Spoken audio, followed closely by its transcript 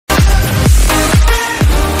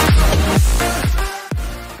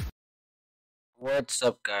What's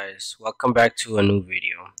up, guys? Welcome back to a new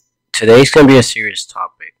video. Today's gonna be a serious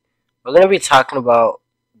topic. We're gonna be talking about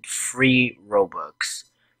free Robux.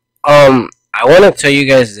 I want to tell you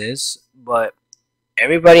guys this, but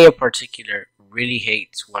everybody in particular really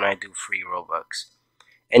hates when I do free Robux.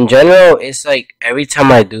 In general, it's like every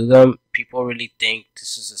time I do them, people really think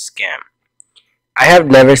this is a scam. I have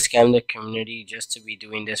never scammed the community just to be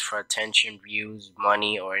doing this for attention, views,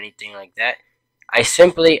 money, or anything like that. I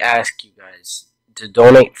simply ask you guys to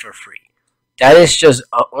donate for free. That is just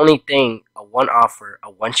a only thing, a one offer,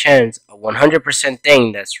 a one chance, a 100%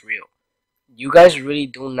 thing that's real. You guys really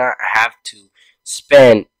do not have to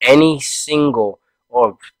spend any single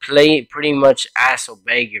or play pretty much ask or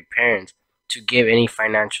beg your parents to give any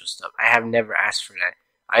financial stuff. I have never asked for that.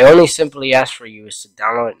 I only simply ask for you is to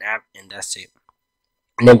download an app and that's it.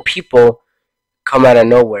 And then people come out of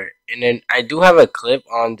nowhere. And then I do have a clip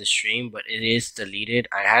on the stream, but it is deleted.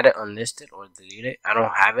 I had it unlisted or deleted. I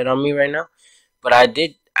don't have it on me right now, but I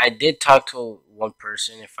did talk to one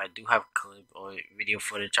person. If I do have clip or video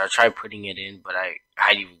footage, I'll try putting it in, but I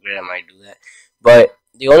highly regret I might do that. But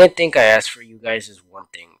the only thing I ask for you guys is one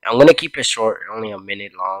thing. I'm gonna keep it short, only a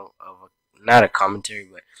minute long not a commentary,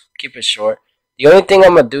 but keep it short. The only thing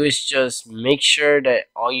I'm gonna do is just make sure that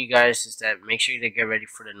all you guys is that make sure to get ready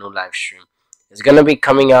for the new live stream. It's gonna be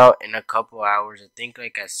coming out in a couple hours. I think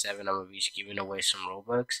like at 7 I'm gonna be giving away some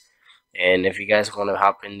Robux. And if you guys wanna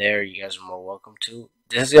hop in there, you guys are more welcome to.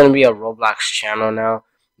 This is gonna be a Roblox channel now.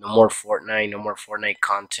 No more Fortnite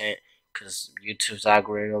content, because YouTube's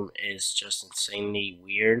algorithm is just insanely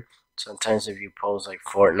weird. Sometimes if you post like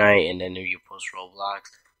Fortnite and then if you post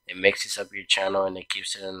Roblox, it mixes up your channel and it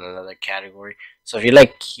keeps it in another category. So if you're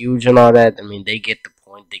like huge and all that, I mean they get the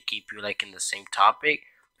point. They keep you like in the same topic.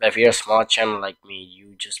 But if you're a small channel like me,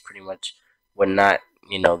 you just pretty much would not,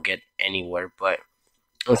 get anywhere. But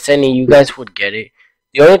I'm saying you guys would get it.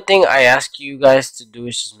 The only thing I ask you guys to do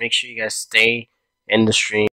is just make sure you guys stay in the stream.